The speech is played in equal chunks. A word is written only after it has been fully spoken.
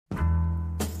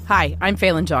Hi, I'm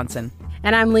Phelan Johnson.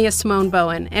 And I'm Leah Simone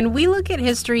Bowen, and we look at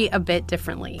history a bit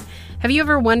differently. Have you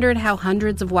ever wondered how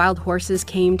hundreds of wild horses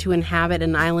came to inhabit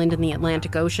an island in the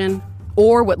Atlantic Ocean?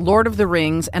 Or what Lord of the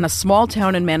Rings and a small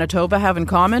town in Manitoba have in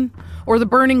common? Or the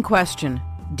burning question,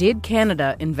 did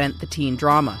Canada invent the teen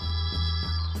drama?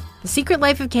 The Secret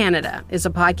Life of Canada is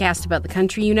a podcast about the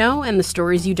country you know and the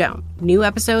stories you don't. New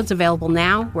episodes available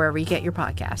now wherever you get your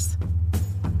podcasts.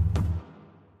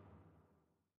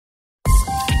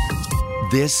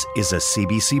 This is a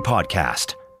CBC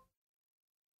podcast.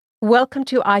 Welcome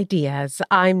to Ideas.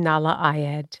 I'm Nala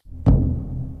Ayed.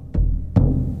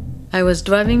 I was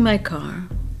driving my car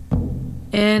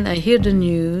and I hear the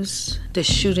news, the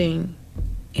shooting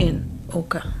in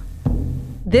Oka.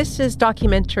 This is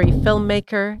documentary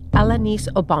filmmaker Alanis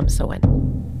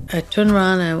Obomsawin. I turned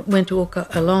around and I went to Oka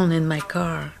alone in my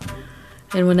car.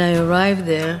 And when I arrived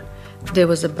there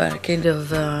was a barricade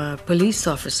of police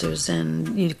officers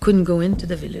and you couldn't go into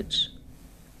the village.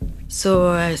 So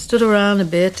I stood around a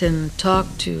bit and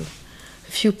talked to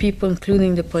a few people,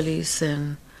 including the police,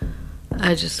 and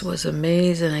I just was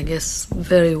amazed and I guess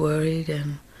very worried,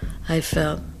 and I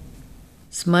felt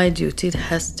it's my duty. It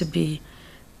has to be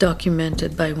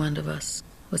documented by one of us,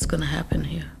 what's going to happen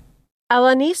here.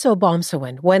 Alanis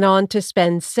Obomsawin went on to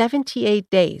spend 78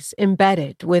 days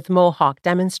embedded with Mohawk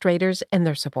demonstrators and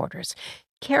their supporters,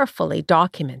 carefully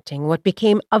documenting what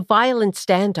became a violent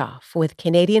standoff with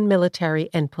Canadian military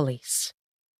and police.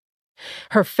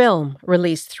 Her film,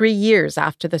 released 3 years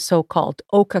after the so-called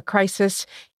Oka crisis,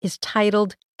 is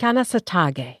titled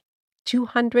Kanesatake,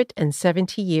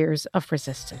 270 Years of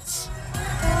Resistance.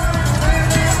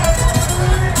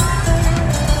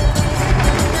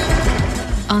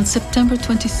 On September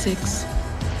 26,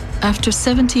 after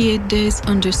 78 days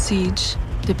under siege,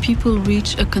 the people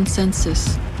reach a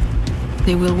consensus.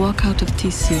 They will walk out of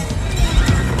TC.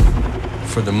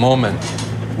 For the moment,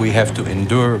 we have to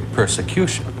endure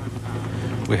persecution.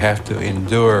 We have to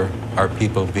endure our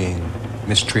people being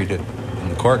mistreated in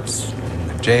the courts, in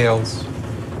the jails,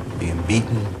 being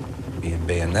beaten, being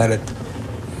bayoneted.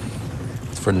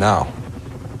 For now.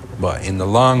 But in the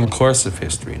long course of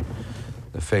history,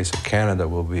 the face of Canada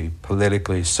will be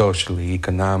politically, socially,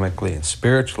 economically, and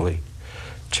spiritually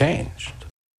changed.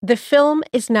 The film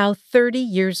is now 30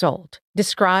 years old,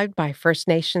 described by First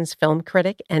Nations film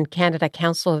critic and Canada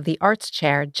Council of the Arts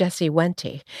chair Jesse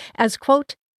Wente as,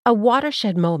 quote, a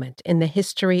watershed moment in the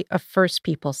history of First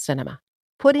Peoples cinema,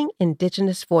 putting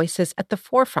Indigenous voices at the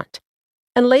forefront,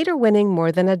 and later winning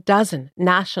more than a dozen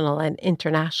national and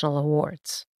international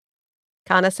awards.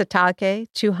 Kanesatake,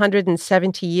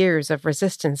 270 Years of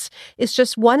Resistance, is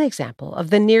just one example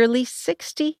of the nearly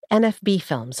 60 NFB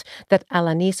films that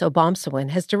Alanis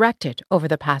Obomsawin has directed over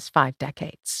the past 5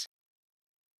 decades.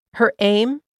 Her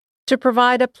aim? To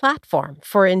provide a platform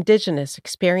for Indigenous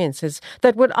experiences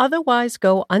that would otherwise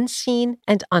go unseen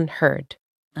and unheard.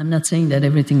 I'm not saying that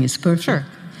everything is perfect. Sure.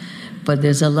 But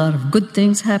there's a lot of good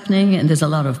things happening, and there's a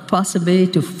lot of possibility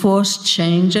to force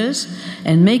changes.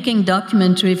 And making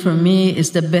documentary, for me,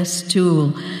 is the best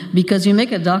tool. Because you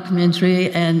make a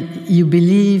documentary and you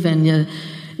believe, and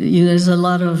there's a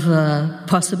lot of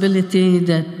possibility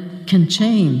that can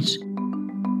change.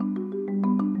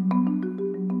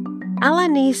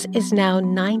 Alanis is now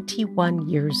 91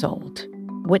 years old,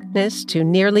 witness to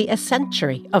nearly a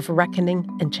century of reckoning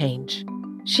and change.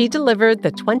 She delivered the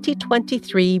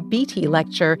 2023 Beatty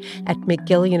Lecture at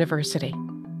McGill University.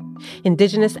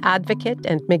 Indigenous advocate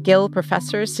and McGill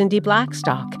professor Cindy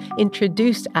Blackstock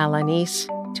introduced Alanis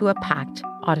to a packed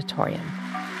auditorium.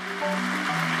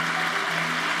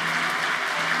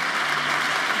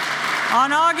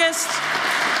 On August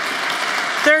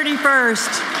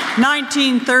 31st,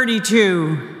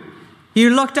 1932,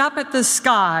 you looked up at the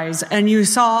skies and you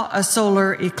saw a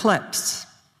solar eclipse.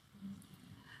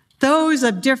 Those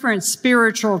of different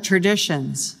spiritual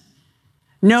traditions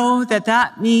know that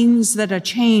that means that a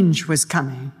change was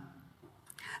coming,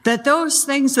 that those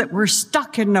things that were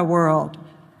stuck in the world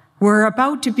were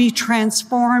about to be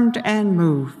transformed and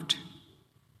moved.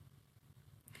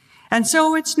 And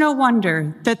so it's no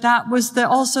wonder that that was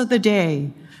also the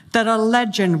day that a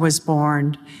legend was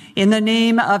born in the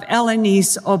name of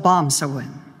Alanis Obomsawin.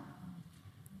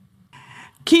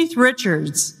 Keith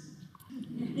Richards,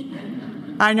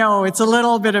 I know it's a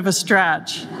little bit of a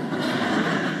stretch,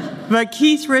 but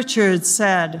Keith Richards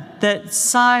said that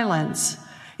silence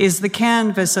is the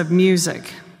canvas of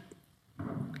music.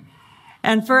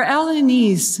 And for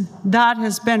Alanis, that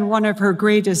has been one of her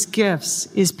greatest gifts,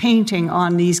 is painting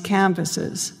on these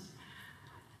canvases.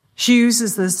 She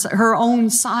uses her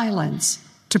own silence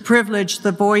to privilege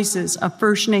the voices of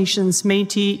First Nations,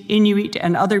 Métis, Inuit,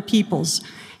 and other peoples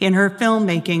in her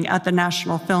filmmaking at the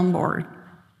National Film Board.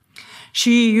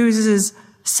 She uses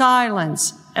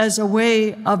silence as a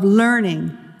way of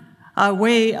learning, a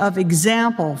way of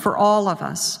example for all of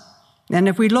us. And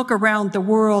if we look around the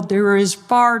world, there is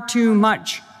far too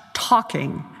much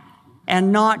talking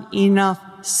and not enough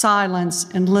silence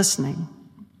and listening.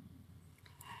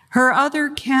 Her other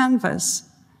canvas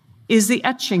is the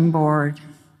etching board.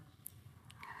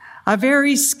 A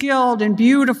very skilled and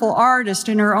beautiful artist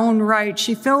in her own right.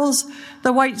 She fills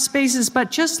the white spaces,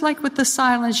 but just like with the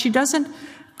silence, she doesn't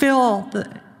fill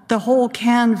the whole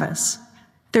canvas.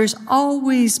 There's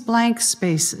always blank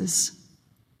spaces.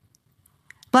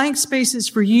 Blank spaces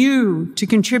for you to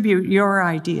contribute your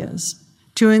ideas,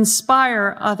 to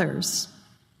inspire others.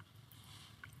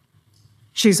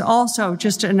 She's also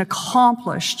just an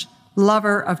accomplished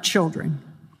lover of children.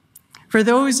 For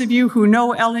those of you who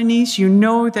know Alanis, you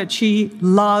know that she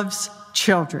loves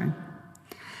children.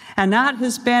 And that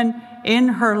has been in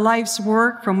her life's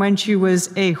work from when she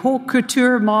was a haute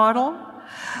couture model,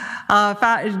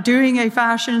 doing a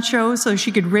fashion show so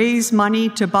she could raise money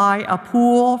to buy a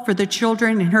pool for the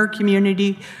children in her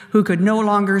community who could no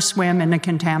longer swim in the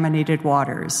contaminated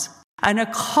waters. An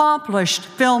accomplished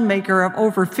filmmaker of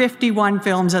over 51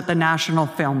 films at the National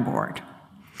Film Board.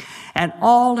 And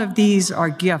all of these are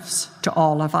gifts to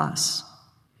all of us.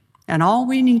 And all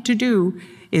we need to do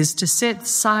is to sit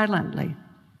silently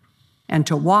and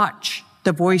to watch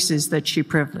the voices that she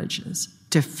privileges,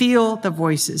 to feel the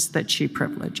voices that she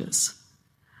privileges.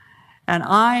 And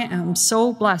I am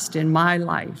so blessed in my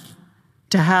life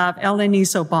to have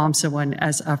Alanis Obomsawin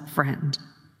as a friend.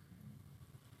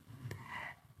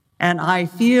 And I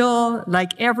feel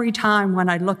like every time when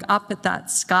I look up at that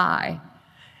sky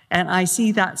and I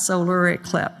see that solar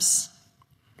eclipse,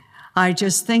 I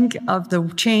just think of the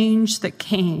change that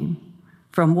came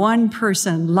from one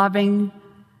person loving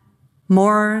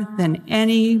more than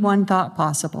anyone thought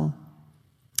possible.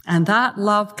 And that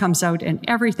love comes out in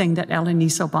everything that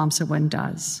Alanis Obomsawin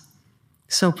does.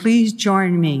 So please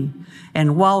join me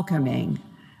in welcoming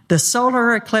the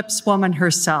solar eclipse woman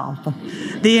herself,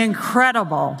 the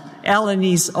incredible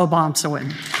Alanis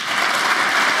Obomsawin.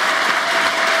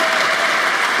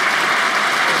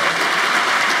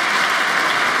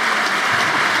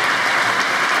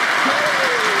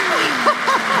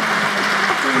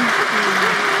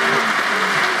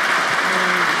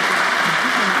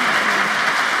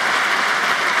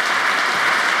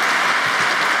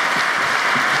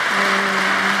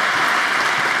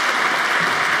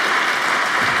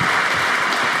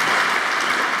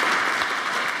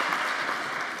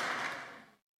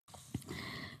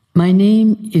 My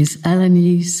name is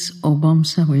Alanis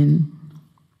Obomsawin.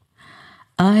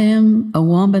 I am a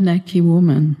Abenaki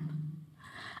woman.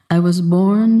 I was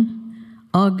born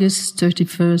August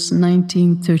 31st,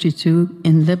 1932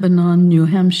 in Lebanon, New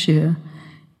Hampshire,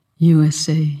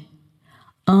 USA,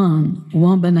 on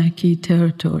Abenaki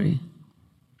territory.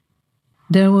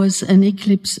 There was an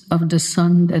eclipse of the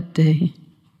sun that day.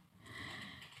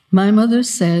 My mother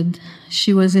said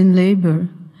she was in labor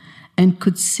and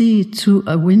could see through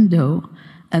a window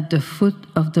at the foot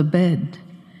of the bed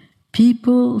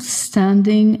people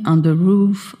standing on the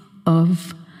roof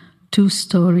of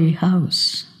two-story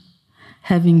house,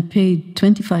 having paid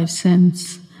 25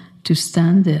 cents to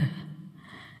stand there.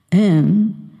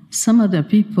 And some other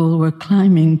people were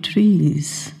climbing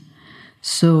trees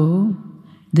so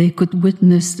they could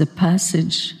witness the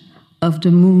passage of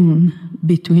the moon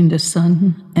between the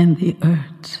sun and the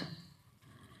earth.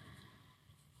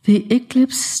 The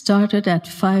eclipse started at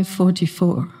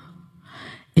 5:44.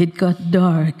 It got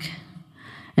dark,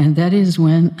 and that is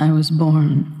when I was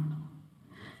born.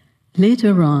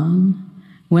 Later on,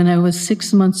 when I was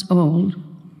 6 months old,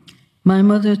 my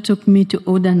mother took me to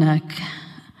Odanak,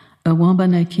 a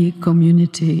Wabanaki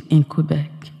community in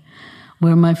Quebec,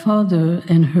 where my father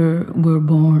and her were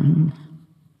born.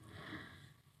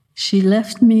 She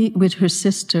left me with her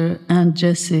sister, Aunt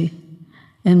Jessie,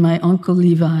 and my uncle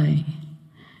Levi.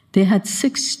 They had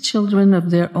 6 children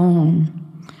of their own.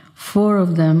 4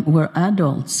 of them were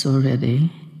adults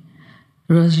already.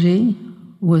 Roger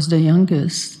was the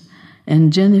youngest,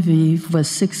 and Genevieve was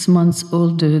 6 months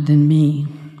older than me.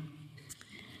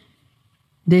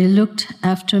 They looked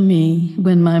after me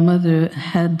when my mother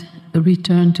had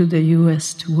returned to the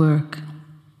U.S. to work.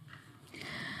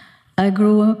 I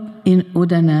grew up in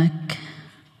Odanak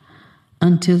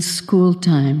until school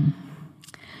time.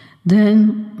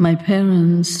 Then my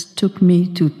parents took me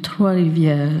to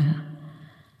Trois-Rivières,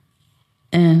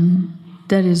 and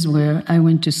that is where I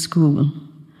went to school,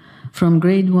 from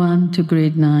grade 1 to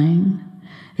grade 9,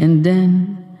 and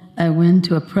then I went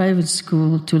to a private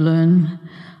school to learn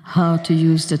how to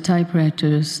use the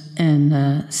typewriters and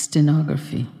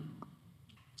stenography.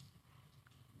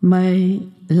 My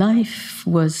life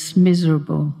was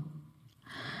miserable.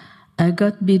 I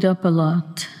got beat up a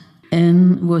lot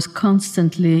and was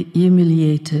constantly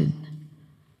humiliated.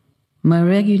 My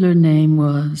regular name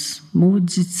was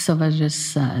Maudite Sauvagesse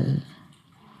Sale,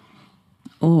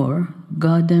 or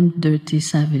Goddamn Dirty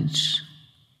Savage.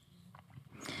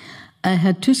 I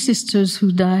had 2 sisters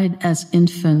who died as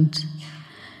infant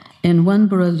and 1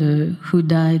 brother who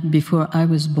died before I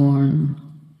was born.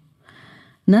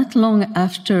 Not long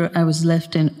after I was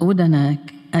left in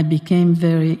Odanak, I became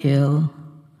very ill.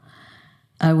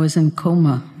 I was in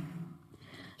coma.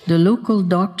 The local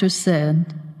doctor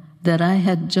said that I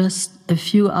had just a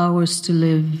few hours to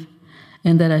live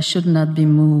and that I should not be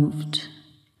moved.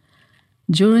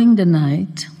 During the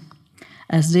night,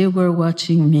 as they were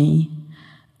watching me,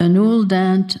 an old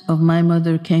aunt of my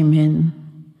mother came in.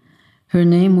 Her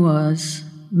name was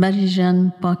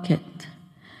Marie-Jeanne Pocket.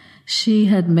 She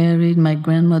had married my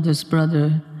grandmother's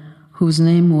brother, whose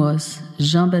name was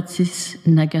Jean-Baptiste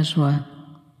Nagajois.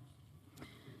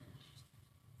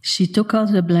 She took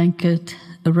out a blanket,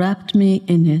 wrapped me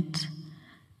in it,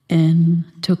 and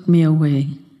took me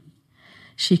away.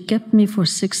 She kept me for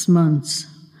 6 months.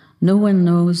 No one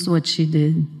knows what she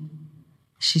did.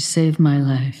 She saved my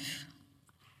life.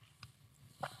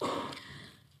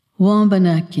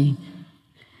 Abenaki,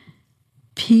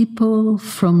 people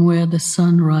from where the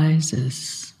sun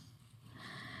rises.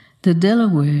 The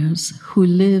Delawares, who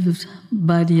lived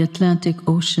by the Atlantic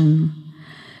Ocean,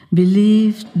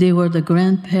 believed they were the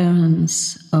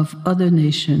grandparents of other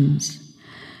nations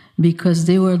because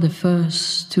they were the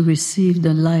first to receive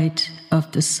the light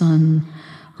of the sun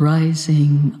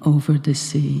rising over the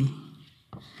sea.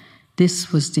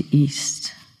 This was the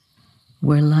East,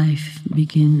 where life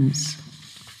begins.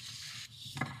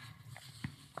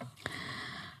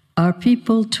 Our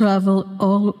people travel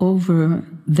all over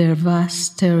their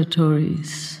vast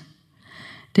territories.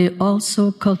 They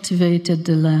also cultivated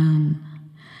the land.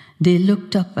 They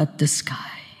looked up at the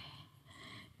sky.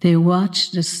 They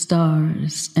watched the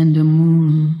stars and the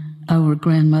moon, our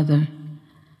grandmother,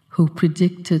 who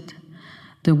predicted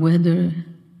the weather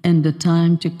and the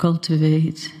time to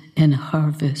cultivate and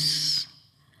harvest.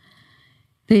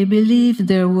 They believed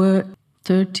there were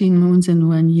 13 moons in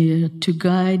 1 year to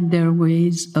guide their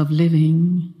ways of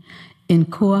living in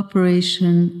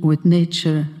cooperation with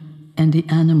nature and the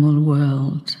animal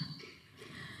world.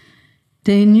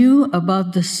 They knew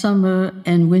about the summer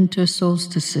and winter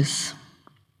solstices.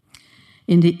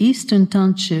 In the eastern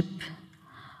township,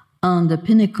 on the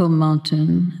Pinnacle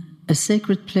Mountain, a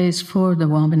sacred place for the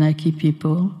Abenaki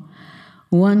people,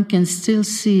 one can still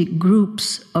see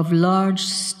groups of large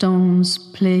stones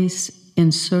placed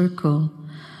in circle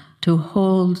to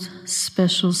hold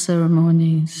special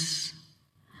ceremonies.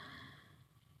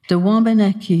 The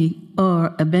Abenaki,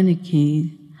 or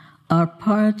Abenaki, are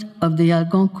part of the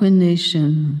Algonquin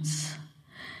nations.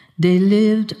 They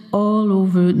lived all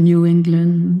over New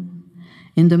England,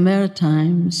 in the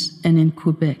Maritimes, and in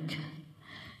Quebec.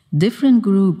 Different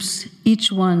groups,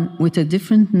 each one with a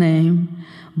different name,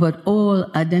 but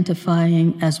all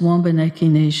identifying as Abenaki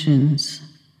nations.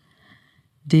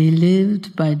 They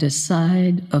lived by the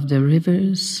side of the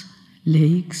rivers,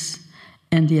 lakes,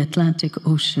 and the Atlantic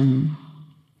Ocean.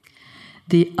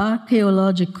 The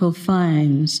archaeological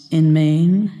finds in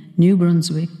Maine, New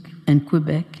Brunswick, and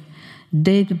Quebec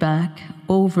date back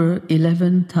over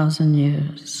 11,000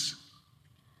 years.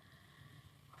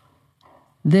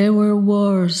 There were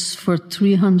wars for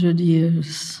 300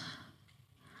 years.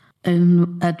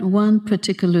 And at one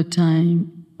particular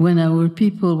time, when our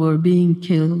people were being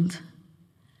killed,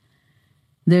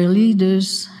 their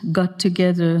leaders got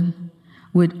together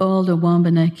with all the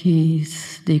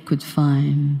Abenakis they could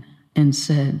find and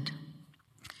said,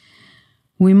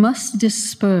 "We must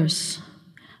disperse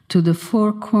to the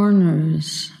 4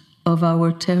 corners of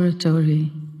our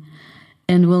territory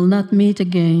and will not meet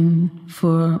again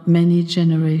for many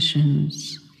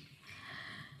generations.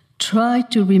 Try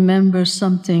to remember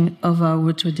something of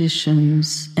our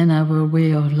traditions and our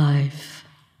way of life.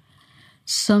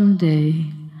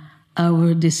 Someday,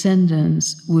 our descendants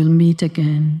will meet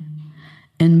again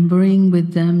and bring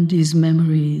with them these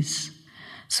memories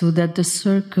so that the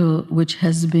circle which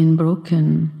has been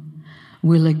broken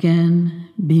will again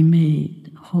be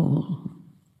made whole."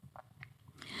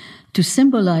 To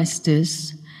symbolize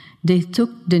this, they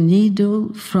took the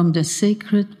needle from the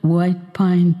sacred white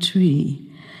pine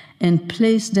tree and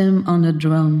placed them on a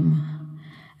drum.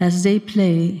 As they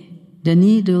play, the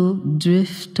needle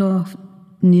drifts off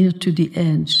near to the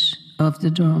edge of the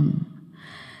drum.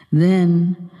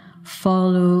 Then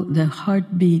follow the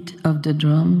heartbeat of the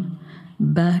drum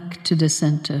back to the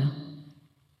center.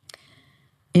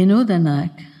 In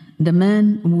Odanak, the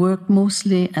men work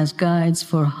mostly as guides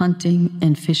for hunting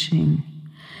and fishing.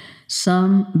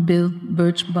 Some built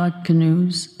birch bark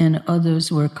canoes and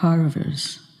others were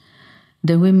carvers.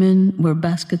 The women were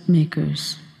basket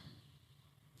makers.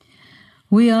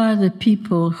 We are the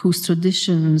people whose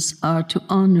traditions are to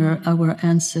honor our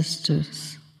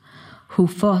ancestors, who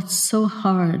fought so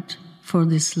hard for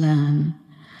this land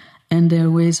and their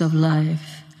ways of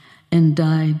life and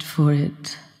died for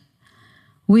it.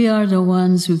 We are the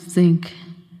ones who think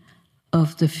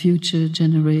of the future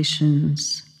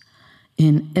generations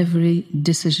in every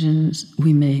decision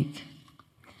we make.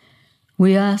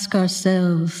 We ask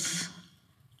ourselves,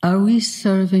 are we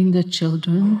serving the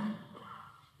children?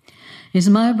 Is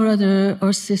my brother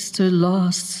or sister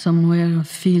lost somewhere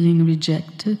feeling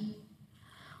rejected?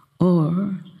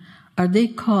 Or are they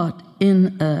caught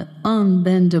in an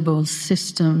unbendable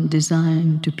system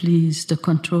designed to please the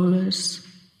controllers?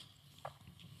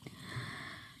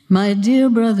 My dear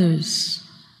brothers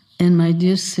and my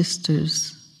dear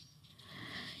sisters,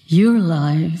 your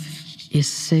life is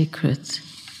sacred.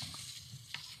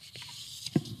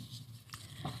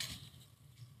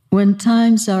 When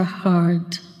times are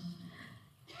hard,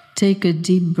 take a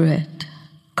deep breath.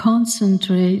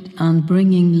 Concentrate on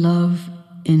bringing love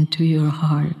into your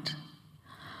heart.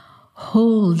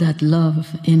 Hold that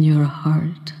love in your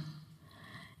heart,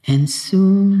 and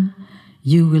soon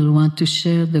you will want to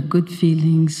share the good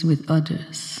feelings with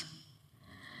others.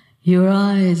 Your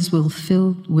eyes will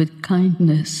fill with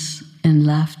kindness and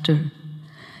laughter,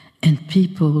 and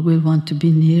people will want to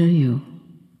be near you.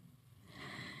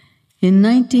 In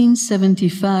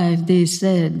 1975, they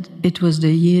said it was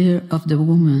the year of the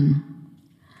woman.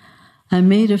 I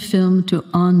made a film to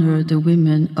honor the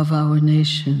women of our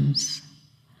nations.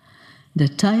 The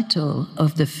title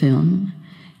of the film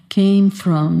came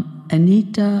from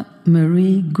Anita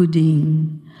Marie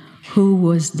Gooding, who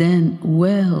was then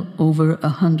well over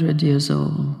 100 years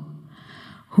old,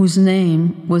 whose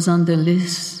name was on the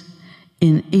list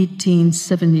in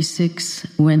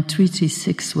 1876 when Treaty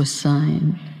 6 was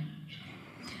signed.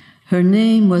 Her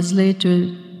name was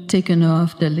later taken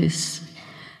off the list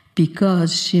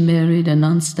because she married a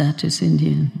non-status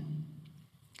Indian.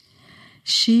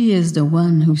 She is the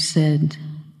one who said,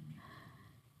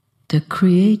 "The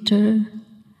Creator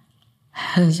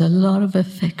has a lot of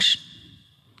affection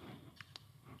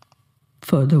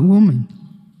for the woman.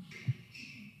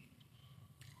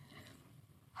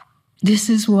 This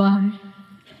is why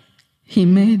He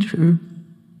made her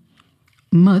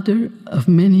mother of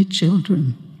many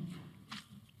children."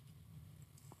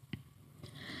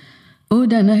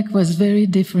 Odanak was very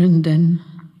different then.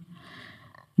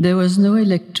 There was no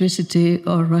electricity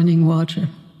or running water.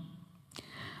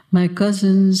 My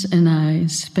cousins and I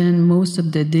spent most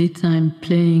of the daytime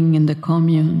playing in the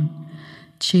commune,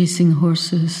 chasing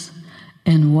horses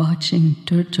and watching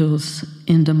turtles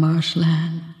in the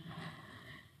marshland,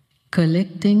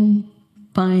 collecting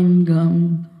pine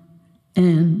gum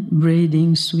and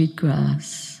braiding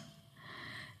sweetgrass.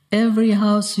 Every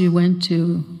house you went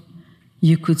to,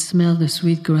 you could smell the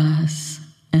sweetgrass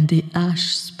and the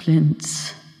ash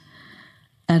splints.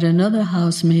 At another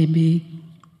house, maybe,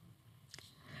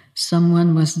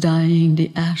 someone was dyeing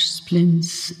the ash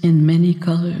splints in many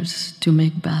colors to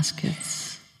make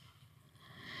baskets.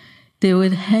 They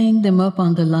would hang them up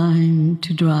on the line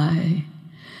to dry,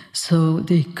 so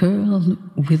they curled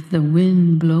with the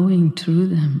wind blowing through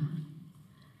them.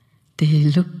 They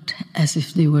looked as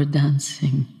if they were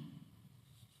dancing.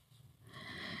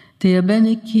 The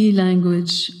Abenaki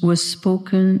language was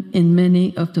spoken in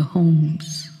many of the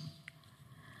homes.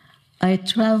 I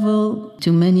traveled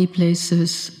to many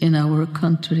places in our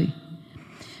country,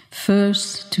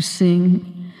 first to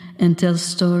sing and tell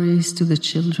stories to the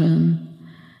children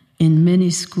in many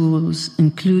schools,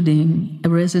 including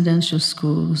residential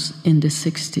schools in the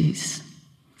 60s.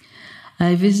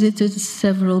 I visited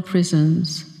several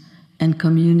prisons and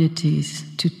communities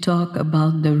to talk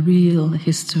about the real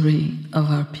history of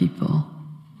our people.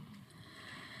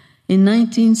 In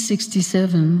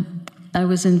 1967, I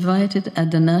was invited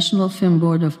at the National Film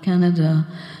Board of Canada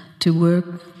to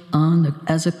work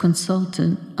as a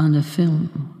consultant on a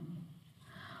film.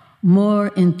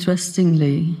 More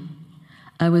interestingly,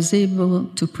 I was able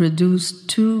to produce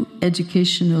 2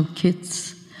 educational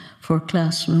kits for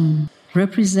classrooms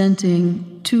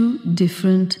representing 2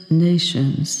 different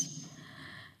nations,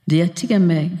 the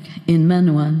Atikamekw in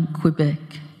Manawan, Quebec,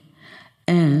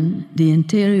 and the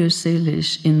Interior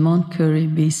Salish in Mont Currie,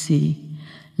 BC,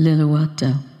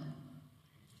 Lillooet.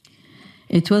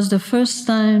 It was the first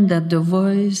time that the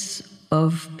voice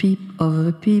of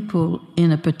a people in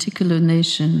a particular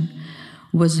nation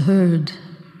was heard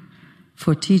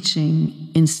for teaching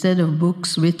instead of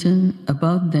books written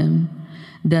about them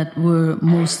that were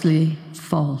mostly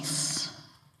false.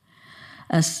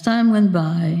 As time went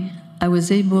by, I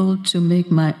was able to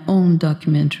make my own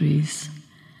documentaries.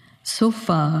 So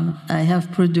far, I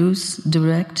have produced,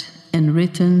 direct, and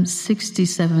written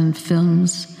 67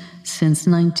 films since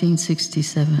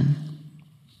 1967.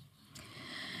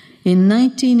 In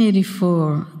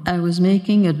 1984, I was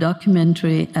making a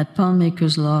documentary at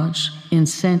Filmmakers Lodge in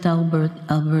St. Albert,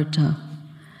 Alberta.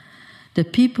 The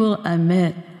people I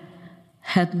met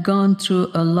had gone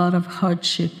through a lot of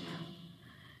hardship.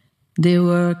 They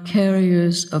were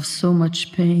carriers of so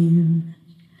much pain.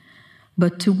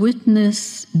 But to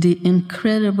witness the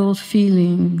incredible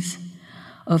feelings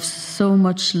of so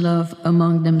much love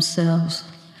among themselves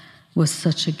was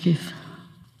such a gift.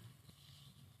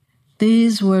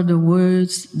 These were the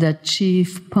words that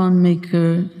Chief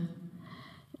Pondmaker,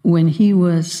 when he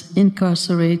was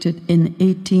incarcerated in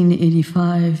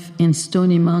 1885 in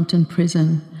Stony Mountain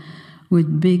Prison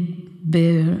with Big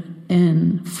Bear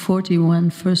and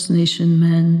 41 First Nation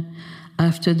men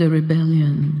after the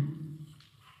rebellion.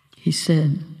 He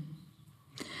said,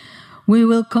 "We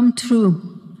will come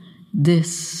through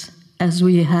this as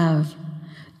we have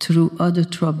through other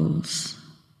troubles.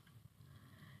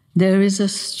 There is a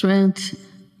strength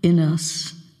in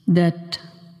us that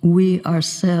we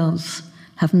ourselves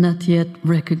have not yet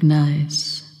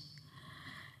recognized.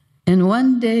 And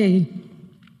one day,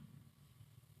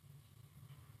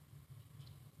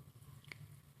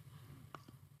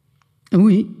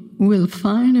 we will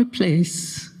find a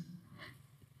place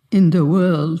in the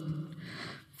world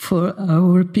for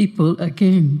our people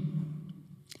again.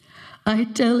 I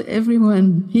tell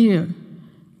everyone here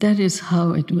that is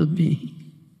how it will be.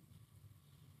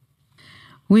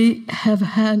 We have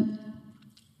had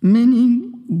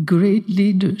many great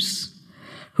leaders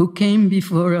who came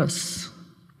before us.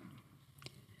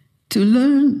 To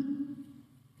learn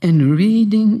and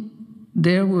reading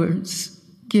their words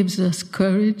gives us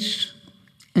courage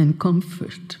and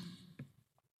comfort."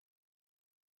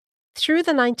 Through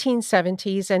the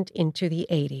 1970s and into the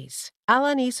 80s,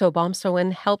 Alanis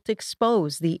Obomsawin helped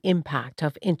expose the impact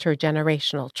of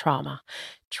intergenerational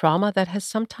trauma that has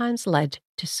sometimes led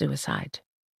to suicide.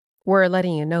 We're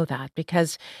letting you know that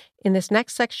because in this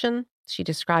next section, she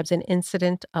describes an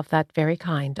incident of that very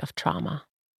kind of trauma.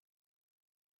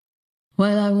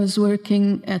 While I was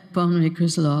working at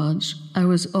Filmmakers Lodge, I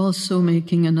was also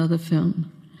making another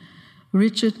film,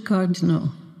 Richard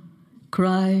Cardinal,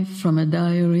 Cry from a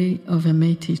Diary of a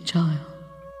Métis Child.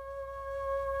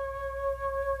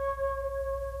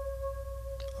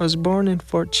 I was born in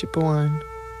Fort Chipewyan.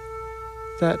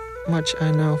 That much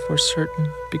I know for certain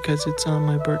because it's on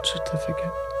my birth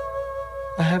certificate.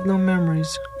 I have no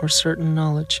memories or certain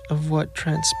knowledge of what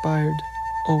transpired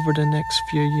over the next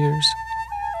few years.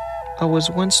 I was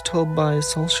once told by a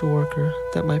social worker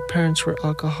that my parents were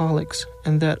alcoholics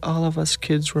and that all of us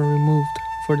kids were removed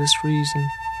for this reason.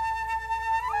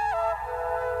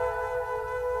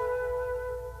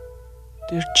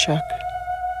 Dear Chuck,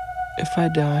 if I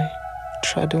die,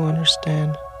 try to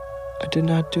understand. I did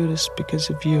not do this because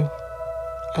of you.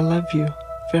 I love you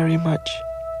very much,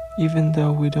 even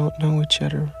though we don't know each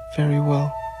other very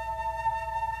well.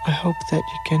 I hope that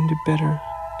you can do better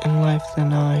in life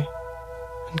than I,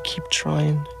 and keep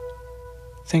trying.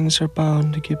 Things are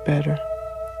bound to get better.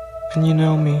 And you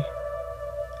know me.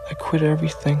 I quit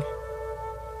everything.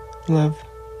 Love,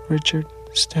 Richard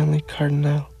Stanley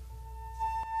Cardinal.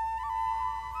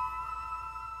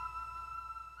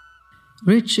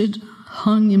 Richard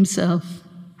hung himself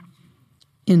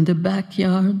in the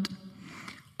backyard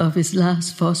of his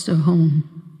last foster home.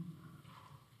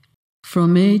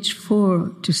 From age 4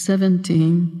 to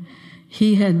 17,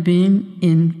 he had been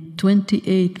in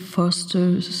 28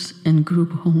 fosters and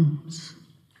group homes.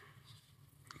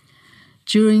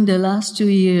 During the last 2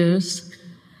 years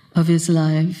of his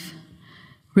life,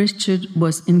 Richard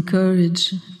was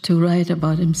encouraged to write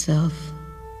about himself.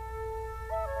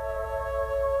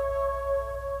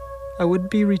 I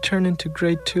would be returning to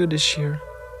grade 2 this year.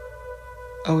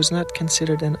 I was not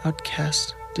considered an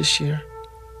outcast this year.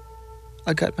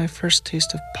 I got my first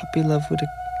taste of puppy love with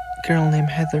a girl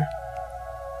named Heather.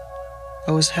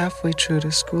 I was halfway through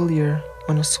the school year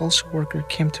when a social worker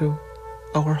came to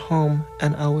our home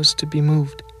and I was to be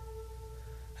moved,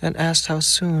 and asked how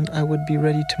soon I would be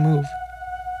ready to move.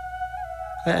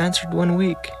 I answered 1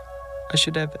 week. I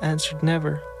should have answered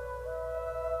never.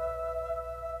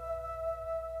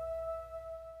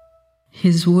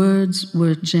 His words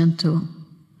were gentle,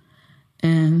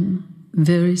 and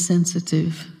very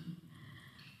sensitive.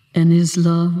 And his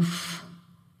love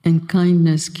and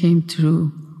kindness came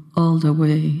through all the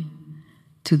way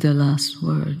to the last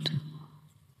word.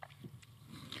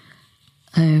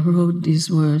 I wrote these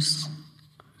words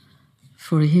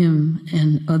for him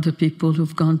and other people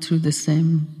who've gone through the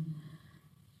same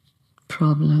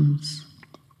problems.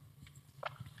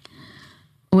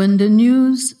 When the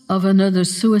news of another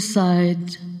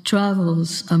suicide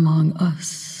travels among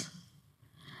us,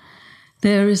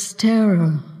 there is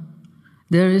terror,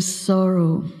 there is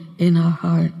sorrow in our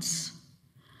hearts.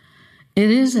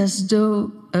 It is as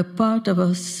though a part of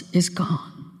us is gone.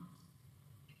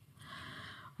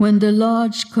 When the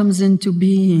lodge comes into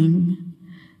being,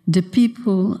 the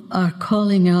people are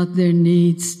calling out their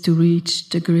needs to reach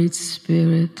the Great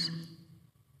Spirit.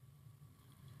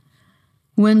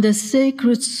 When the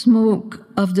sacred smoke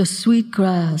of the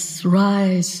sweetgrass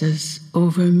rises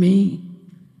over me,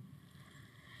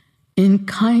 in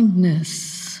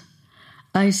kindness,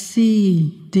 I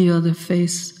see the other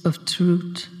face of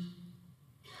truth.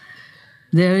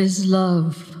 There is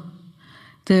love,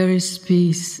 there is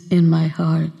peace in my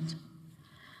heart.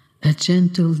 A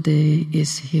gentle day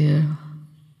is here.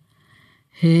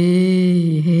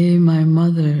 Hey, hey, my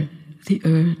mother, the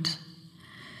earth.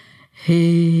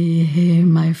 Hey, hey,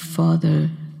 my father,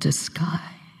 the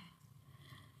sky.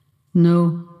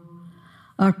 No,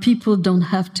 our people don't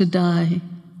have to die.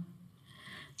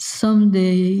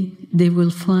 Someday they will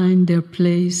find their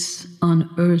place on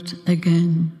earth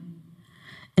again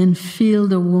and feel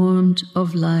the warmth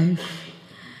of life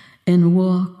and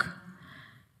walk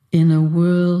in a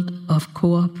world of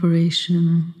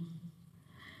cooperation.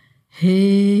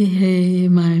 Hey, hey,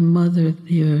 my mother,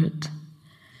 the earth.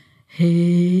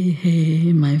 Hey,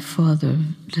 hey, my father,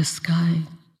 the sky.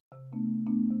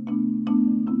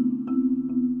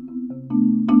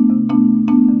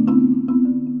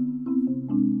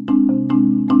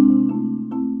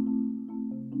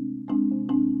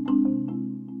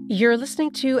 You're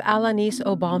listening to Alanis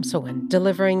Obomsawin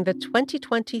delivering the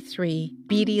 2023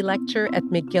 Beatty Lecture at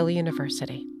McGill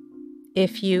University.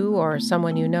 If you or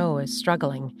someone you know is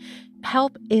struggling,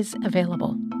 help is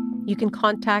available. You can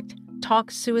contact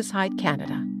Talk Suicide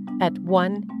Canada at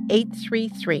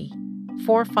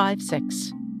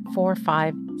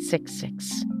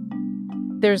 1-833-456-4566.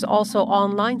 There's also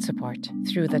online support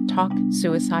through the Talk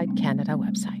Suicide Canada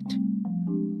website.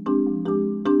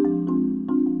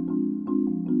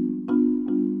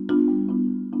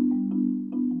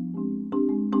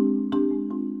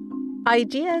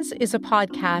 Ideas is a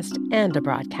podcast and a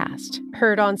broadcast,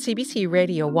 heard on CBC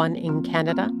Radio 1 in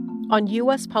Canada, on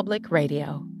U.S. Public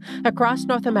Radio, across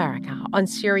North America on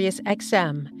Sirius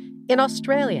XM, in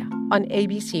Australia on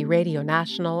ABC Radio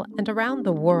National, and around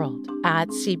the world at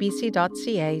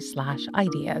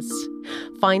cbc.ca/ideas.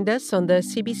 Find us on the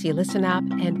CBC Listen app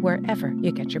and wherever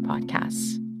you get your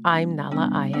podcasts. I'm Nala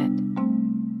Ayed.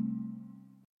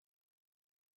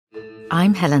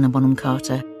 I'm Helena Bonham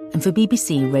Carter, and for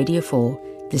BBC Radio 4,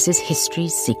 this is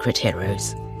History's Secret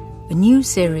Heroes, a new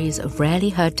series of rarely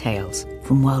heard tales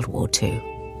from World War II.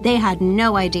 They had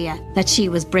no idea that she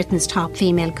was Britain's top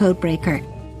female codebreaker.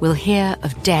 We'll hear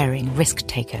of daring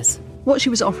risk-takers. What she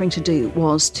was offering to do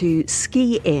was to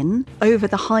ski in over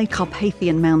the high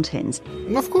Carpathian mountains.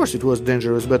 Of course it was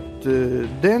dangerous, but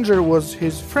danger was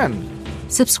his friend.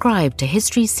 Subscribe to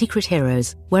History's Secret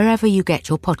Heroes wherever you get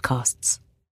your podcasts.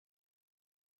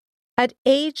 At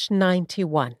age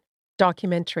 91,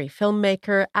 documentary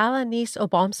filmmaker Alanis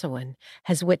Obomsawin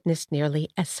has witnessed nearly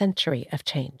a century of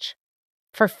change.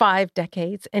 For 5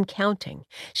 decades and counting,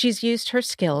 she's used her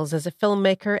skills as a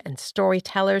filmmaker and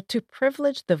storyteller to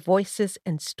privilege the voices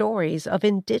and stories of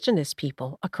Indigenous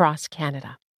people across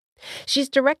Canada. She's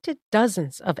directed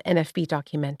dozens of NFB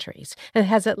documentaries and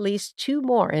has at least 2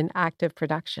 more in active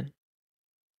production.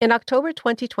 In October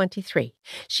 2023,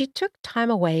 she took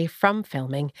time away from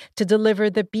filming to deliver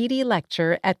the Beatty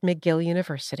Lecture at McGill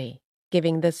University,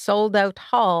 giving the sold-out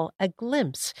hall a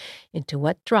glimpse into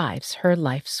what drives her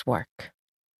life's work.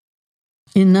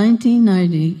 In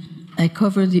 1990, I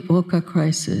covered the Oka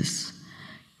crisis,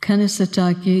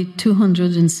 Kanesatake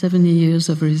 270 years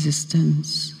of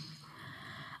resistance.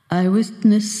 I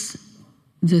witnessed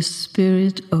the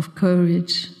spirit of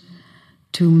courage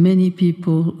to many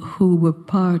people who were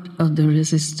part of the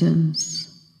resistance.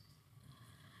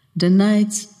 The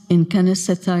nights in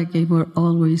Kanesatake were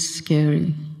always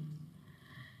scary.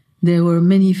 There were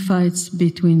many fights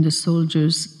between the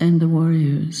soldiers and the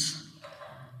warriors.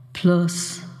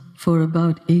 Plus, for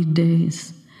about 8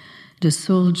 days, the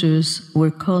soldiers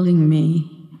were calling me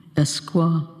a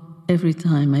squaw every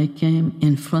time I came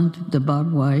in front of the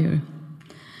barbed wire.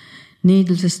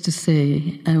 Needless to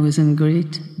say, I was in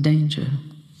great danger.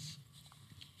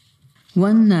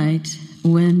 One night,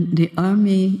 when the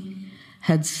army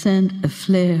had sent a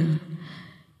flare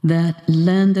that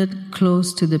landed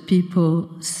close to the people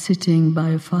sitting by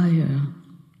a fire,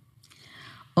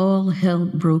 all hell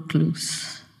broke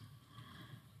loose.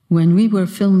 When we were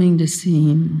filming the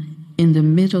scene, in the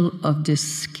middle of this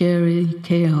scary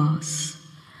chaos,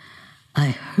 I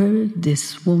heard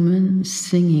this woman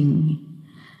singing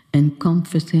and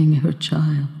comforting her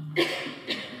child.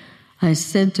 I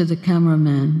said to the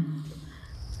cameraman,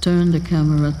 "Turn the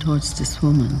camera towards this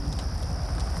woman."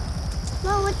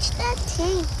 Mom, what's that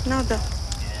thing? Nada.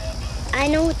 I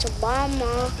know it's a bomb,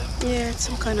 Mom. Yeah, it's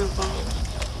some kind of bomb.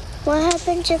 What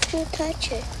happens if you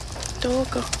touch it? Don't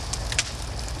go.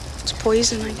 It's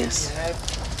poison, I guess.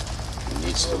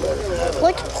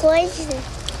 What's poison?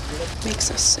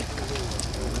 Makes us sick.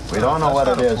 We don't know what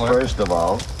it is, first of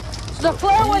all. The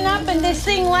flare went up and this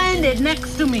thing landed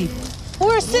next to me.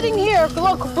 We're sitting here.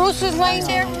 Look, Bruce is laying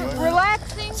there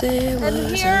relaxing.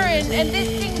 And here, and this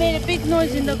thing made a big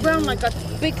noise in the ground like a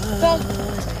big thump.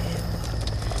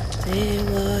 And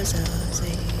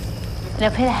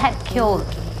if it had killed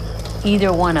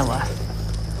either one of us,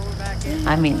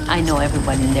 I mean, I know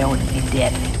everybody in there would be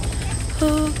dead.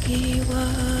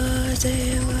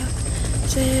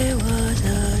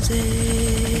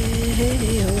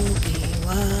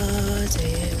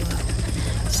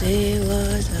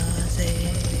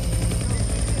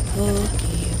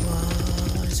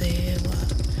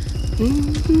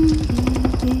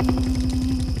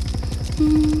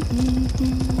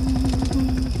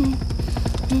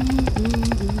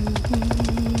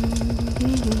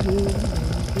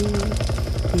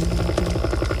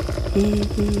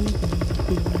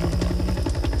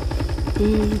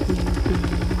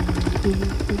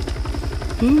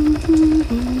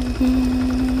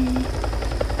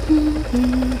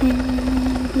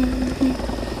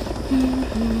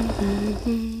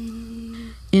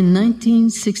 In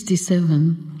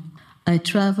 1967, I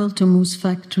traveled to Moose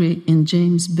Factory in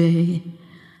James Bay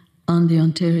on the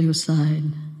Ontario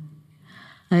side.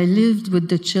 I lived with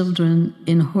the children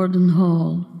in Horden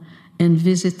Hall and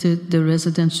visited the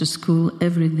residential school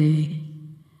every day.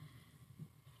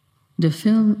 The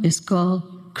film is called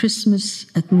Christmas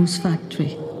at Moose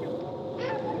Factory.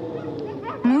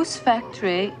 Moose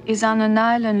Factory is on an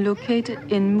island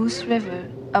located in Moose River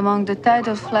among the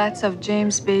tidal flats of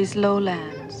James Bay's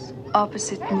lowlands,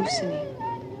 opposite Moosonee.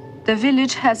 The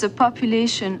village has a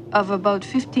population of about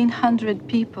 1,500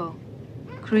 people,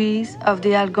 Crees of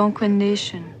the Algonquin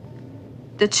Nation.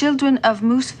 The children of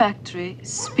Moose Factory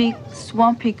speak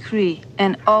Swampy Cree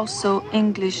and also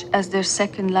English as their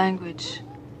second language.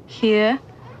 Here,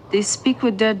 they speak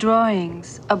with their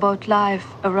drawings about life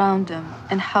around them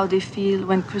and how they feel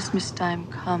when Christmas time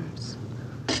comes.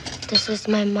 This is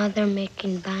my mother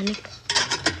making bannock.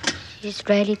 She's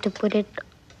ready to put it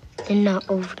in the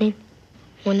oven.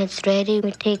 When it's ready,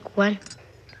 we take one.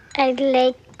 I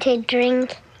like to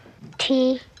drink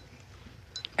tea,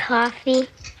 coffee,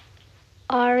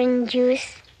 orange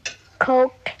juice,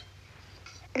 Coke,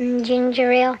 and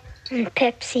ginger ale, and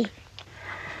Pepsi,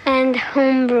 and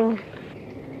homebrew.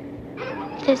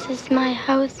 This is my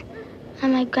house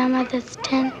and my grandmother's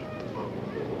tent.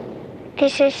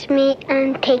 This is me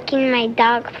and taking my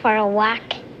dog for a walk.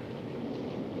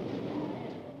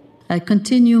 I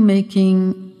continue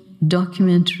making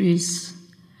documentaries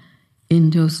in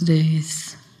those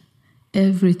days.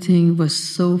 Everything was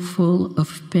so full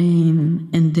of pain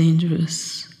and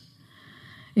dangerous.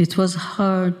 It was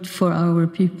hard for our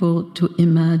people to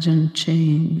imagine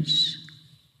change.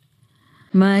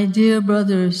 My dear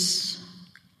brothers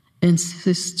and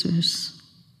sisters,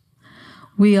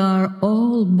 we are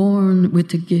all born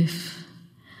with a gift,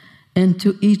 and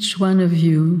to each one of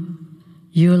you,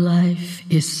 your life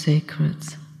is sacred.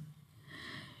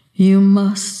 You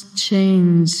must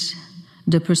change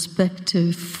the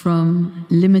perspective from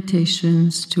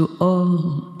limitations to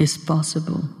all is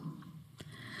possible.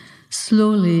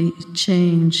 Slowly,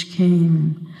 change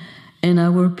came, and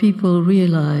our people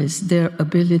realized their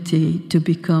ability to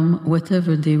become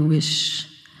whatever they wish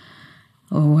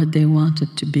or what they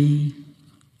wanted to be.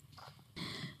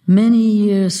 Many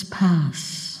years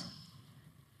pass.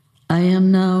 I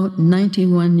am now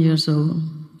 91 years old.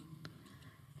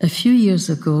 A few years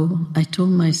ago, I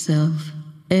told myself,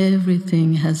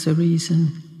 everything has a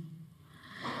reason.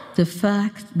 The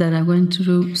fact that I went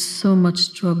through so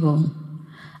much trouble,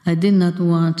 I did not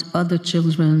want other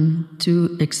children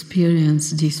to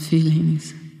experience these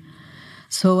feelings.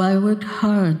 So I worked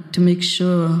hard to make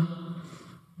sure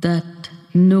that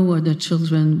no other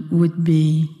children would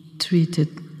be treated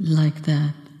like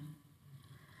that.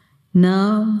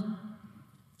 Now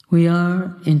we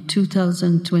are in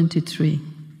 2023.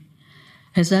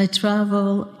 As I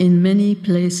travel in many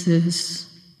places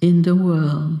in the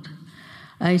world,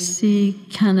 I see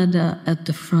Canada at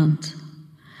the front.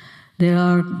 There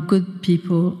are good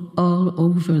people all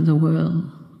over the world.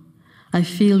 I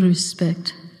feel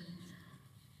respect,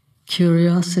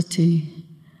 curiosity.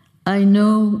 I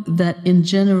know that in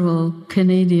general,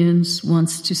 Canadians want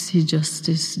to see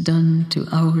justice done to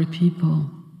our people.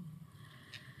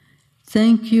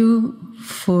 Thank you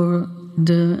for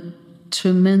the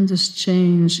tremendous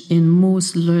change in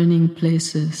most learning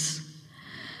places.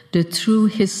 The true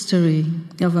history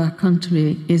of our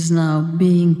country is now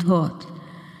being taught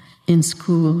in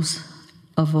schools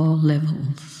of all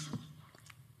levels.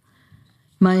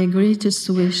 My greatest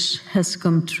wish has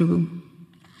come true.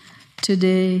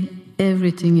 Today,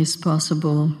 everything is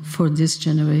possible for this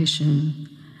generation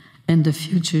and the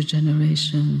future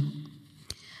generation.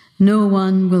 No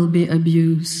one will be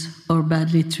abused or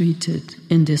badly treated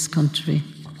in this country.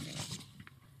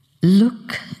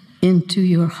 Look into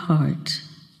your heart,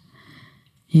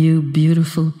 you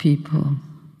beautiful people.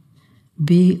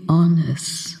 Be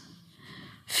honest.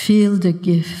 Feel the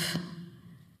gift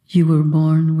you were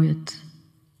born with.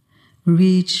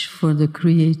 Reach for the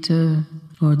Creator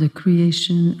or the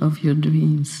creation of your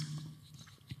dreams.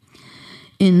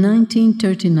 In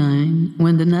 1939,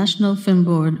 when the National Film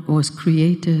Board was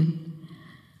created,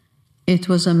 it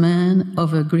was a man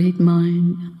of a great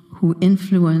mind who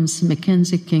influenced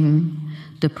Mackenzie King,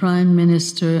 the Prime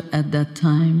Minister at that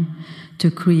time,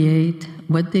 to create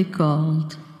what they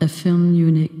called a film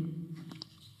unit.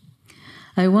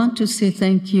 I want to say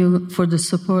thank you for the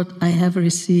support I have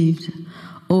received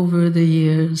over the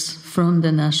years from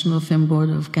the National Film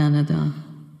Board of Canada.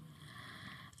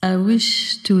 I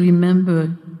wish to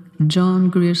remember John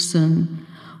Grierson,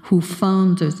 who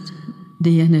founded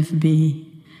the NFB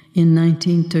in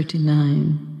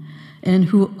 1939, and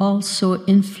who also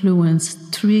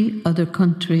influenced 3 other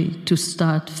countries to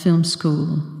start film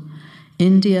school: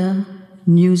 India,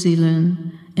 New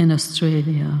Zealand, and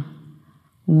Australia.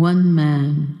 One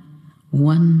man,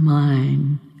 one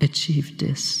mind achieved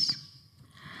this.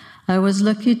 I was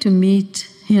lucky to meet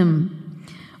him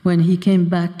when he came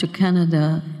back to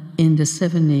Canada in the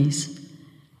 70s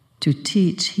to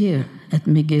teach here at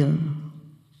McGill.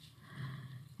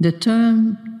 The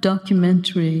term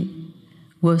documentary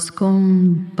was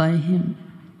coined by him.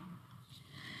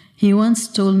 He once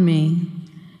told me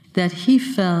that he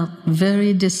felt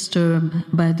very disturbed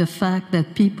by the fact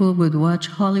that people would watch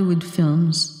Hollywood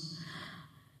films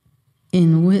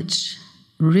in which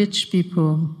rich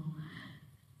people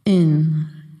in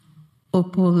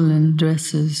opulent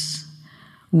dresses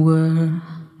were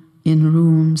in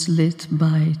rooms lit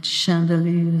by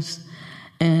chandeliers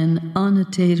and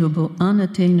unattainable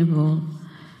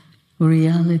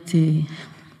reality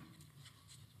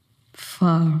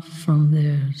far from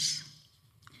theirs.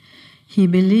 He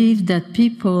believed that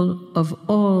people of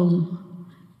all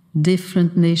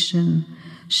different nations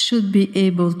should be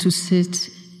able to sit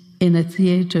in a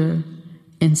theater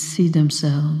and see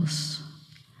themselves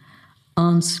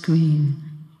on screen.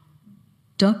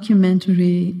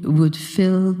 Documentary would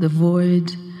fill the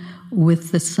void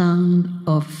with the sound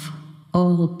of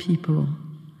all people,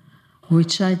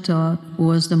 which I thought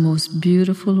was the most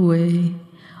beautiful way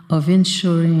of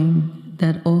ensuring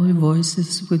that all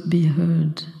voices would be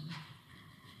heard.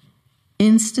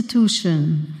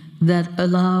 Institutions that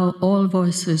allow all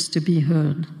voices to be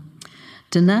heard.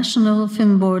 The National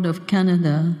Film Board of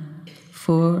Canada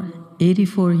for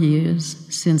 84 years,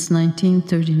 since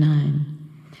 1939.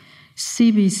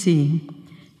 CBC,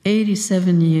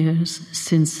 87 years,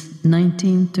 since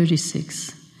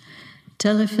 1936.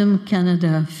 Telefilm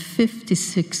Canada,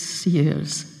 56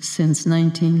 years, since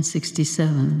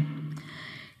 1967.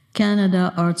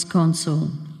 Canada Arts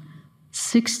Council,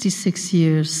 66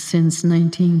 years, since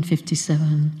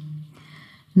 1957.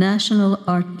 National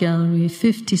Art Gallery,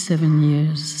 57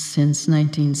 years, since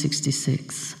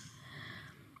 1966.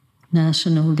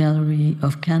 National Gallery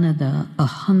of Canada,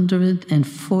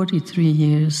 143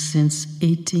 years since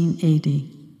 1880.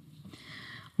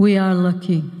 We are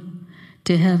lucky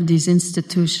to have these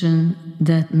institutions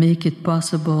that make it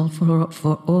possible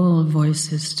for all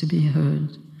voices to be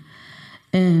heard,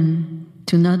 and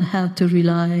to not have to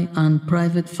rely on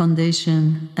private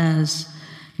foundation as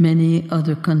many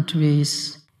other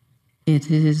countries.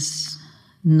 It is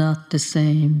not the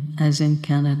same as in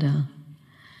Canada.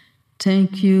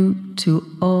 Thank you to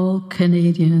all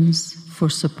Canadians for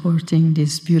supporting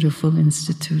this beautiful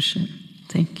institution.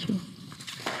 Thank you.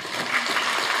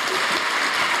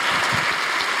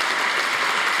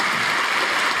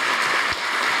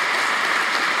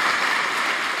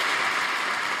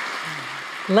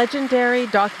 Legendary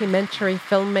documentary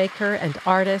filmmaker and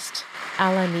artist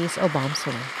Alanis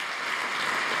Obomsawin.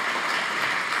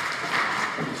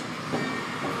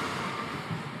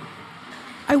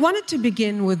 I wanted to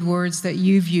begin with words that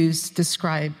you've used to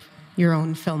describe your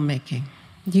own filmmaking.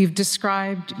 You've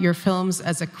described your films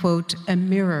as a, quote, a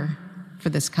mirror for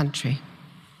this country.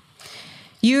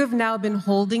 You have now been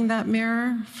holding that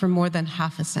mirror for more than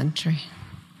half a century.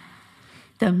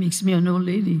 That makes me an old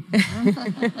lady.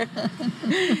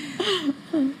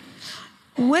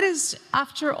 What is,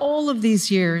 after all of these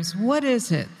years, what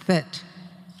is it that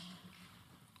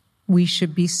we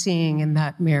should be seeing in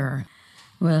that mirror?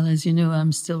 Well, as you know,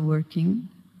 I'm still working.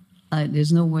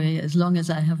 There's no way, as long as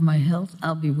I have my health,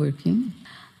 I'll be working.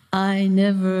 I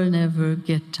never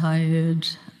get tired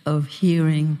of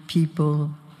hearing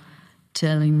people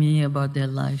telling me about their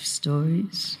life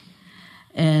stories.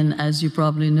 And as you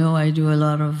probably know, I do a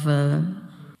lot of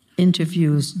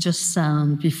interviews, just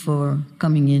sound, before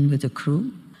coming in with a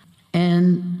crew.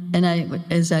 And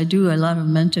as I do a lot of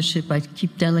mentorship, I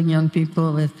keep telling young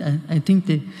people that I think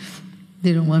they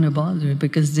don't want to bother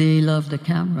because they love the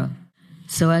camera.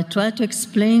 So I try to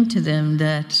explain to them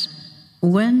that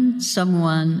when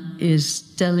someone is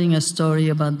telling a story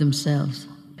about themselves,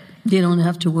 they don't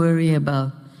have to worry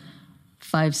about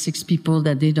 5-6 people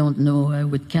that they don't know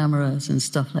with cameras and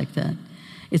stuff like that.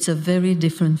 It's a very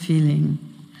different feeling.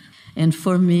 And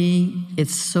for me,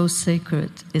 it's so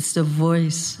sacred. It's the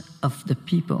voice of the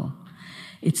people.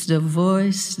 It's the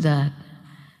voice that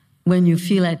when you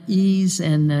feel at ease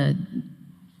and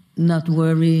not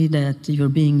worry that you're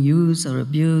being used or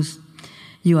abused,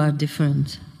 you are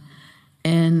different.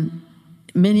 And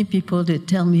many people, they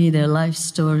tell me their life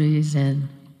stories, and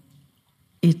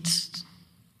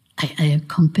I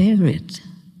compare it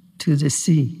to the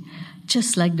sea,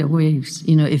 just like the waves.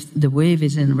 You know, if the wave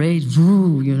is enraged,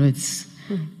 it's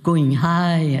going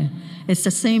high. It's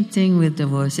the same thing with the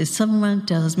voice. If someone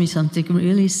tells me something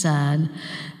really sad,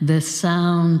 the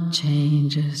sound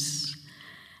changes.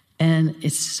 And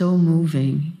it's so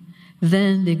moving.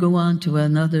 Then they go on to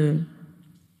another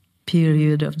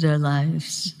period of their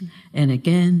lives. And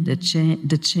again, the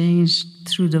change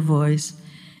through the voice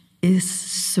is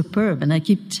superb. And I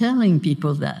keep telling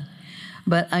people that.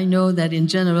 But I know that in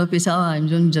general, people say,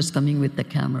 I'm just coming with the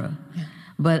camera. Yeah.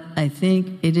 But I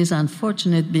think it is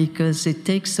unfortunate because it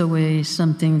takes away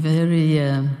something very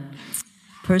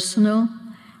personal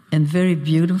and very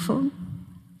beautiful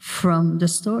from the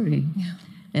story. Yeah.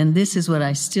 And this is what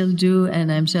I still do, and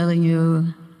I'm telling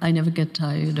you, I never get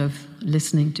tired of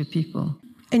listening to people.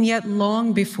 And yet,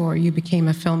 long before you became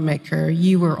a filmmaker,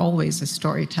 you were always a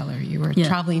storyteller. You were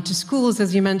traveling to schools,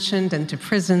 as you mentioned, and to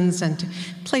prisons, and to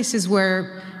places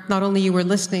where not only you were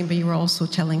listening, but you were also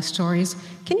telling stories.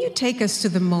 Can you take us to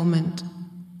the moment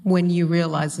when you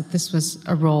realized that this was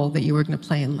a role that you were going to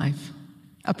play in life,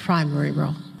 a primary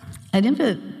role? I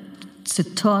never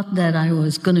thought that I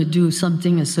was going to do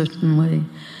something a certain way.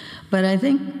 But I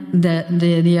think that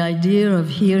the idea of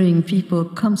hearing people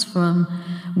comes from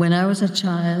when I was a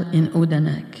child in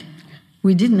Odanak.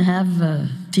 We didn't have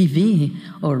TV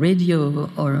or radio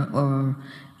or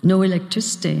no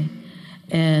electricity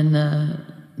and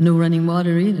no running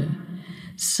water either.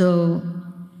 So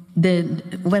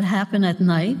what happened at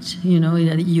night,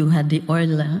 you had the oil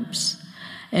lamps.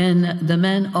 And the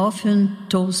men often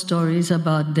told stories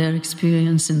about their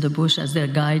experience in the bush as they're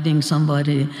guiding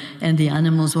somebody, and the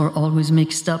animals were always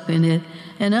mixed up in it.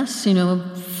 And us,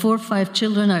 4 or 5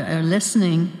 children are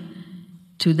listening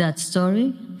to that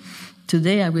story.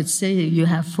 Today, I would say you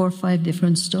have 4 or 5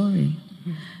 different stories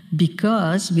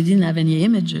because we didn't have any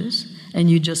images,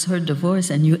 and you just heard the voice,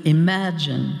 and you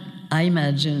imagine. I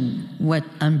imagine what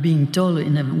I'm being told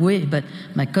in a way, but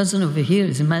my cousin over here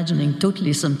is imagining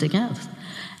totally something else.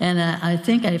 And I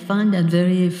think I find that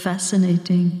very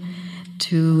fascinating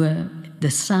to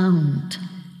the sound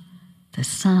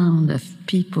of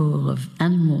people, of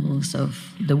animals,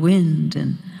 of the wind,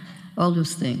 and all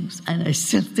those things. And I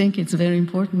still think it's very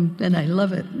important, and I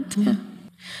love it. Yeah.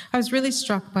 I was really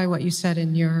struck by what you said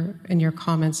in your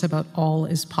comments about all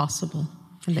is possible,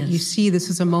 and that you see this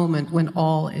as a moment when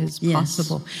all is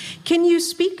possible. Can you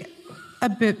speak a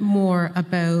bit more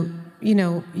about,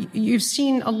 you've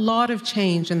seen a lot of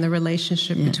change in the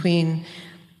relationship between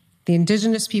the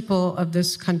Indigenous people of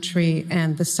this country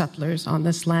and the settlers on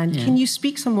this land. Can you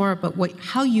speak some more about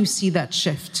how you see that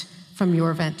shift from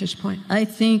your vantage point? I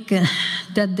think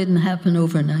that didn't happen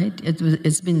overnight.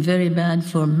 It's been very bad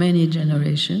for many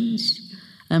generations.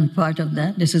 I'm part of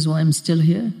that. This is why I'm still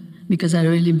here, because I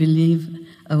really believe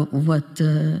what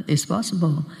is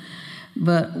possible.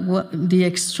 But the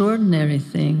extraordinary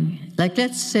thing, like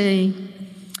let's say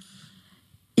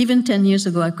Even 10 years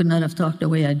ago, I could not have talked the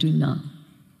way I do now.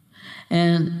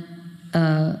 And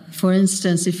for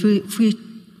instance, if we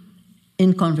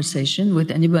in conversation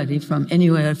with anybody from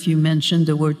anywhere, if you mention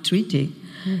the word treaty,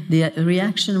 the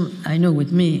reaction, I know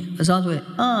with me, is always,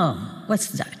 oh, what's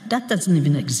that? That doesn't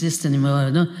even exist anymore.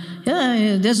 No,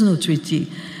 yeah, there's no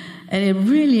treaty. And it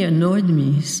really annoyed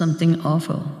me, something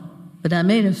awful. But I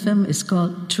made a film, it's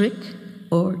called Trick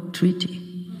or Treaty.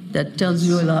 That tells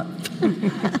you a lot.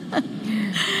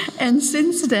 And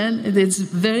since then, it's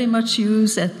very much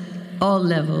used at all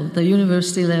levels, the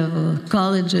university level,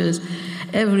 colleges,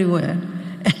 everywhere.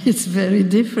 It's very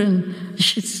different.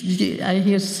 I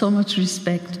hear so much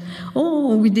respect.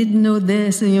 Oh, we didn't know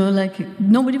this. And, like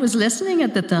nobody was listening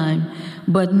at the time.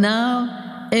 But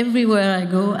now, everywhere I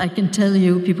go, I can tell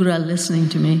you people are listening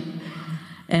to me.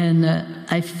 And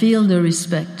I feel the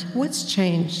respect. What's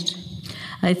changed?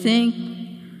 I think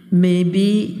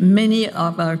maybe many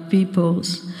of our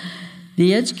peoples,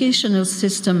 the educational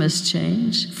system has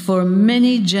changed. For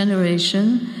many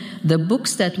generations, the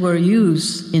books that were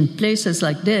used in places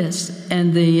like this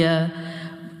and the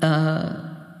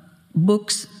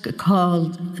books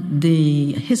called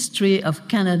The History of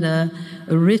Canada,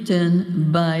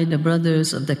 written by the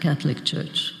Brothers of the Catholic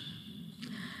Church,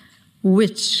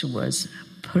 which was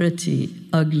pretty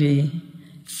ugly,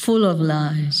 full of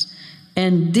lies,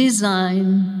 and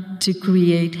designed to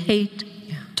create hate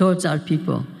towards our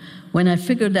people. When I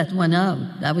figured that one out,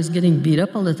 I was getting beat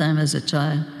up all the time as a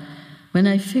child. When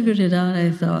I figured it out,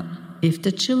 I thought, if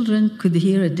the children could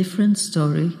hear a different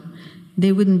story,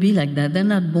 they wouldn't be like that. They're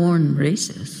not born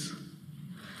racist.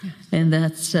 Yes. And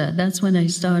that's when I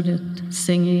started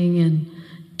singing, and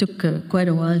took quite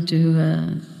a while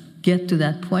to get to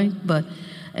that point.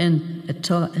 And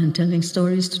telling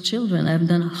stories to children. I've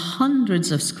done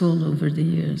hundreds of schools over the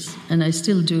years, and I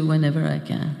still do whenever I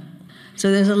can. So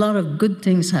there's a lot of good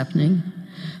things happening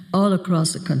all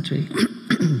across the country.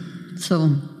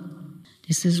 So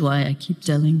this is why I keep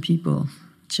telling people,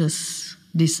 just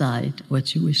decide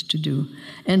what you wish to do.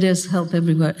 And there's help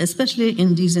everywhere, especially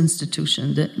in these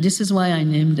institutions. This is why I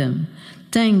named them.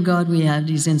 Thank God we have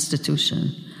these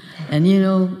institutions. And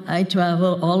I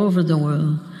travel all over the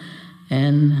world,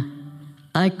 and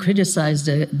I criticized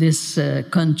this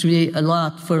country a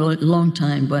lot for a long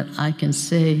time, but I can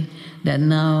say that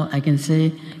now I can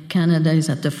say Canada is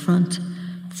at the front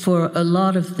for a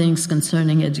lot of things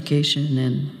concerning education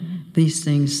and these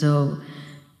things. So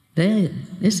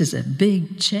this is a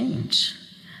big change.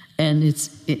 And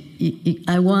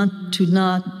I want to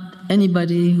not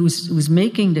anybody who's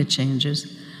making the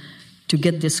changes to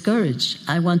get discouraged.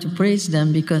 I want to praise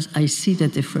them because I see the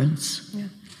difference. Yeah.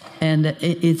 And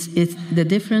the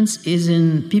difference is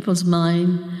in people's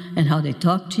mind and how they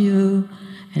talk to you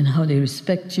and how they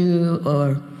respect you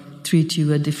or treat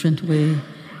you a different way.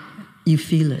 You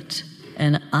feel it.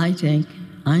 And I think,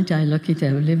 aren't I lucky to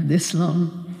have lived this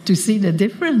long to see the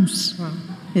difference? Wow.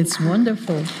 It's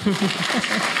wonderful.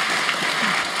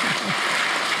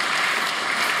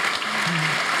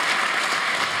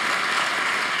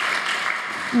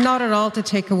 Not at all to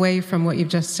take away from what you've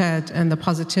just said and the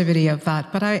positivity of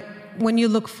that, but when you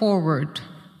look forward,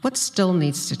 what still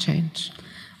needs to change?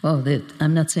 Well,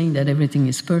 I'm not saying that everything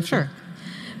is perfect, sure,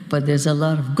 but there's a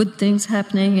lot of good things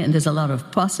happening, and there's a lot of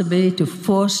possibility to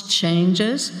force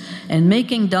changes, and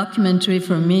making documentary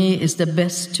for me is the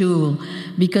best tool,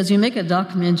 because you make a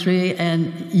documentary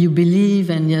and you believe,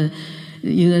 and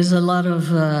there's a lot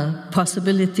of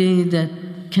possibility that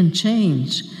can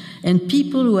change. And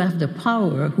people who have the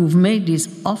power, who've made these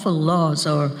awful laws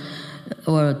or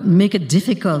make it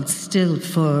difficult still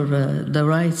for the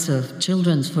rights of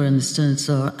children, for instance,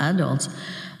 or adults,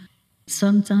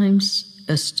 sometimes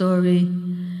a story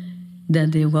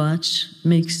that they watch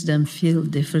makes them feel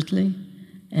differently,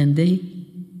 and they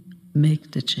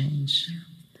make the change.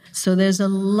 So there's a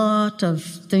lot of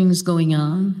things going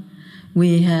on.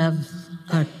 We have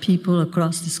our people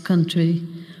across this country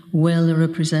well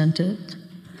represented.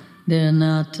 They're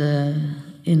not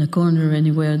in a corner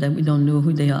anywhere that we don't know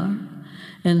who they are.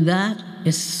 And that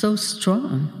is so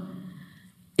strong.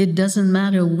 It doesn't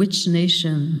matter which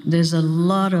nation. There's a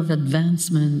lot of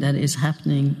advancement that is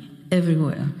happening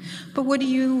everywhere. But what do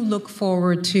you look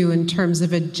forward to in terms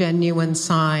of a genuine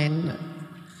sign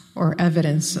or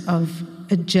evidence of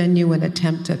a genuine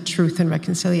attempt at truth and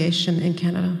reconciliation in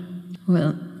Canada?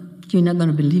 Well, you're not going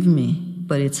to believe me,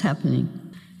 but it's happening.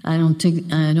 I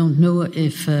don't know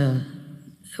if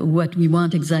what we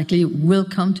want exactly will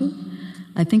come to.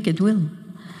 I think it will.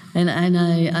 And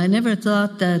I never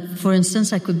thought that, for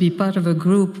instance, I could be part of a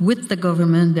group with the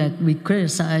government that we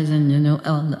criticize and,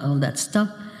 all that stuff,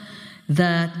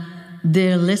 that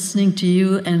they're listening to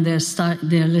you and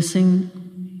they're listening.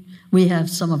 We have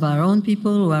some of our own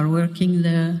people who are working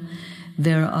there.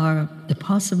 There are the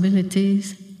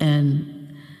possibilities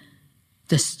and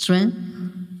the strength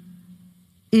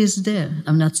is there.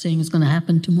 I'm not saying it's going to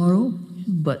happen tomorrow,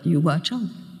 but you watch out.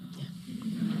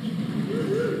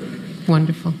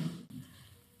 Wonderful.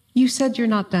 You said you're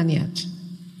not done yet.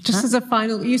 Just as a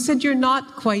final, you said you're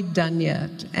not quite done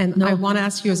yet. And I want to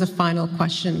ask you as a final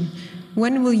question,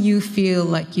 when will you feel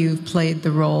like you've played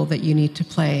the role that you need to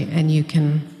play and you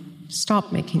can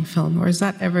stop making film? Or is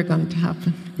that ever going to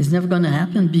happen? It's never going to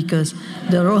happen because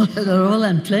the role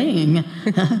I'm playing,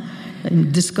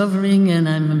 I'm discovering and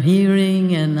I'm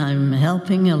hearing and I'm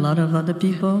helping a lot of other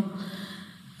people.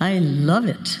 I love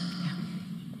it.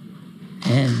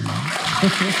 And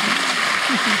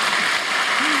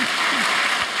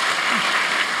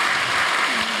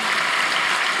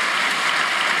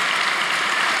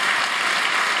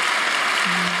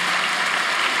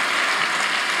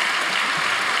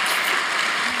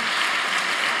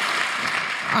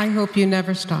I hope you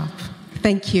never stop.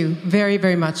 Thank you very,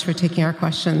 very much for taking our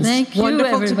questions. Thank you,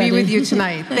 Wonderful everybody. to be with you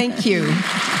tonight. Thank you.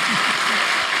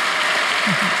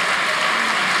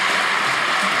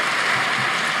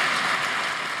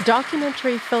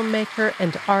 Documentary filmmaker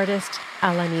and artist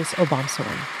Alanis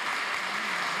Obomsawin.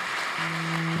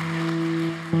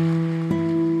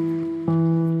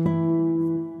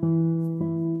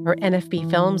 Her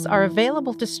NFB films are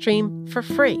available to stream for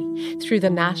free through the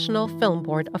National Film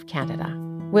Board of Canada.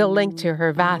 We'll link to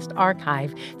her vast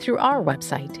archive through our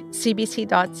website,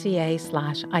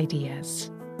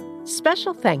 cbc.ca/ideas.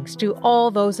 Special thanks to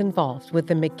all those involved with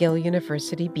the McGill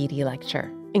University Beatty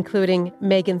Lecture, including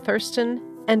Megan Thurston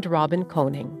and Robin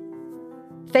Koning.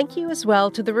 Thank you as well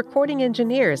to the recording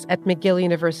engineers at McGill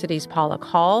University's Pollock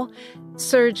Hall,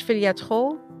 Serge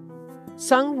Filiatro,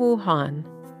 Sung Woo Han,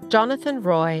 Jonathan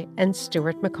Roy, and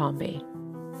Stuart McCombie.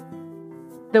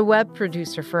 The web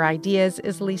producer for Ideas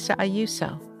is Lisa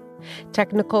Ayuso.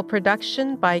 Technical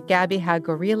production by Gabby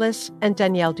Hagorilis and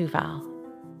Danielle Duval.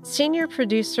 Senior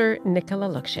producer Nicola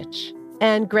Luksic.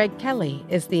 And Greg Kelly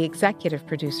is the executive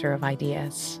producer of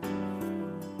Ideas.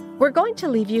 We're going to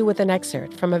leave you with an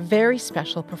excerpt from a very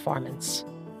special performance.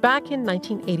 Back in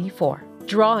 1984,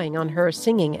 drawing on her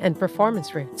singing and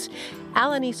performance roots,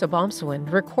 Alanis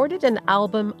Obomsawin recorded an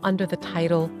album under the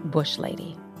title Bush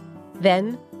Lady.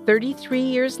 Then, 33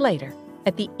 years later,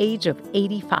 at the age of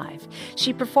 85,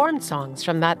 she performed songs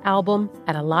from that album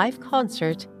at a live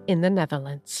concert in the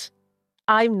Netherlands.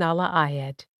 I'm Nala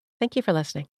Ayed. Thank you for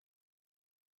listening.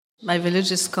 My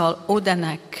village is called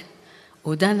Odanak.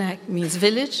 Odanak means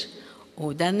village.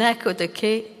 Odanak,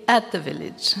 Odake, at the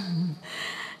village.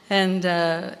 And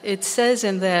it says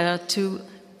in there to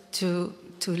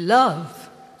love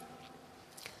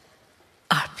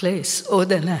our place,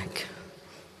 Odanak.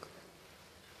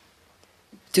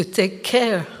 To take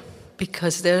care,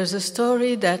 because there's a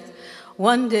story that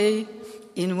one day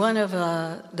in one of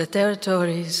the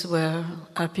territories where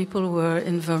our people were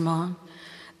in Vermont,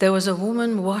 there was a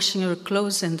woman washing her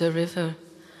clothes in the river,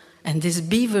 and this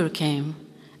beaver came,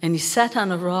 and he sat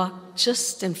on a rock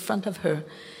just in front of her,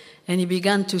 and he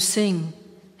began to sing,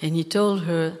 and he told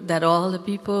her that all the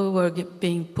people were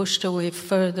being pushed away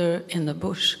further in the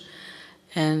bush,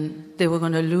 and they were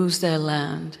going to lose their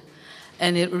land.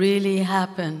 And it really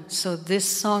happened. So this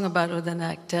song about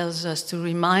Odanak tells us to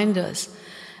remind us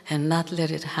and not let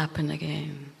it happen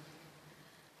again.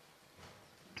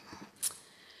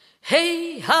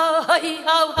 Hey how, hey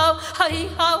how, how, hey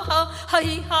how, how,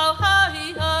 hey how,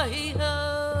 hey how.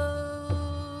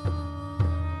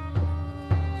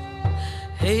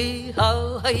 Hey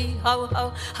how, hey how, how,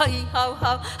 hey how,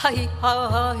 how, hey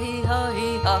how, hey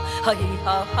how, hey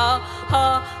how, ha,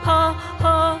 ha, ha,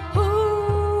 ha, hoo.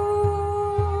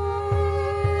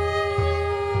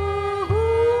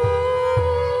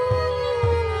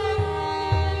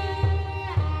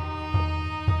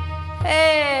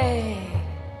 Hey,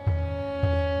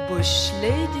 bush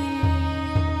lady,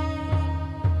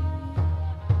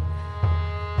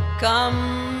 come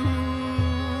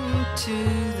to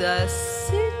the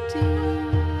city.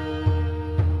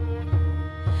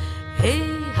 Hey,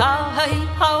 how, hey,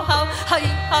 how, how, hey,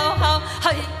 how, how,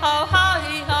 hey, how,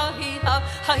 hey, how, hey, how,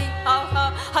 hey, how,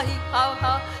 how, hey, how,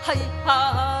 how, hey,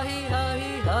 how, hey,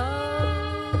 how.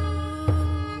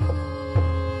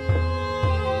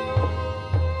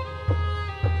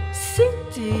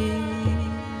 City,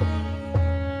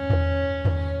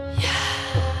 yeah.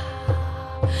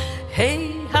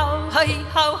 Hey how, hey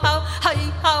how, how,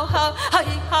 hey how, how,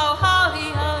 hey how,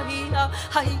 hey how, hey how,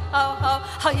 hey how,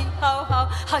 hey how,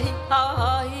 hey how,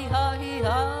 hey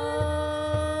how.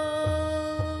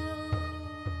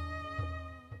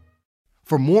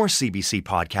 For more CBC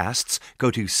podcasts,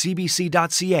 go to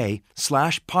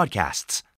cbc.ca/podcasts.